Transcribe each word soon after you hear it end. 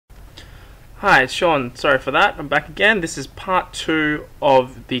Hi, it's Sean. Sorry for that. I'm back again. This is part 2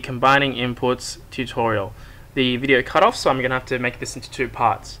 of the combining inputs tutorial. The video cut off, so I'm going to have to make this into 2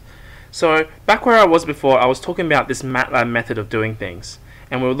 parts. So back where I was before, I was talking about this MATLAB method of doing things,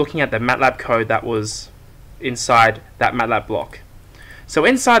 and we were looking at the MATLAB code that was inside that MATLAB block. So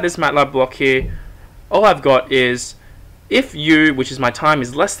inside this MATLAB block here, all I've got is if u, which is my time,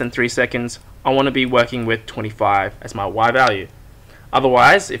 is less than 3 seconds, I want to be working with 25 as my y value.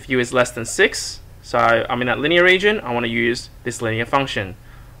 Otherwise, if u is less than 6, so I'm in that linear region, I want to use this linear function.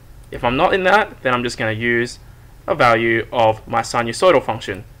 If I'm not in that, then I'm just going to use a value of my sinusoidal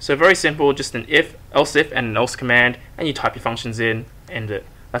function. So very simple, just an if, else if, and an else command, and you type your functions in, end it.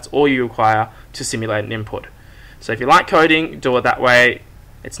 That's all you require to simulate an input. So if you like coding, do it that way.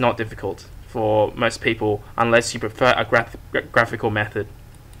 It's not difficult for most people, unless you prefer a graphical method.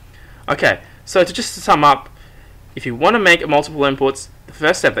 Okay, so to sum up, if you want to make multiple inputs, the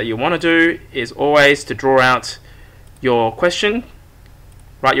first step that you want to do is always to draw out your question,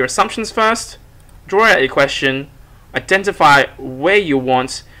 write your assumptions first, draw out your question, identify where you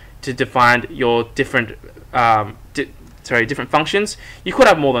want to define your different different functions. You could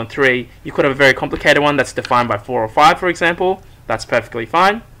have more than 3. You could have a very complicated one that's defined by 4 or 5, for example. That's perfectly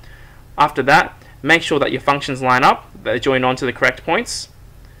fine. After that, make sure that your functions line up, that they join on to the correct points,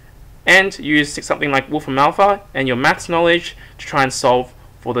 and use something like Wolfram Alpha and your maths knowledge to try and solve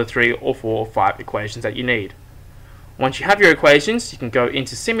for the 3 or 4 or 5 equations that you need. Once you have your equations, you can go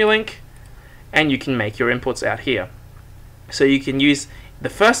into Simulink and you can make your inputs out here. So you can use the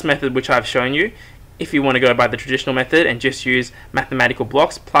first method which I've shown you if you want to go by the traditional method and just use mathematical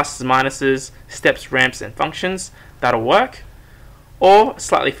blocks, pluses, minuses, steps, ramps, and functions. That'll work. Or a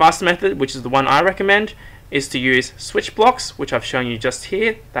slightly faster method, which is the one I recommend, is to use switch blocks, which I've shown you just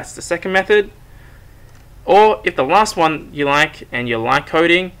here. That's the second method. Or if the last one you like and you like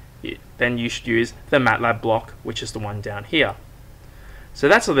coding, then you should use the MATLAB block, which is the one down here. So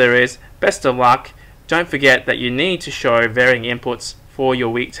that's all there is. Best of luck. Don't forget that you need to show varying inputs for your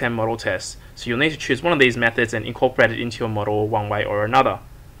week 10 model test. So you'll need to choose one of these methods and incorporate it into your model one way or another.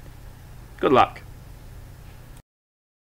 Good luck.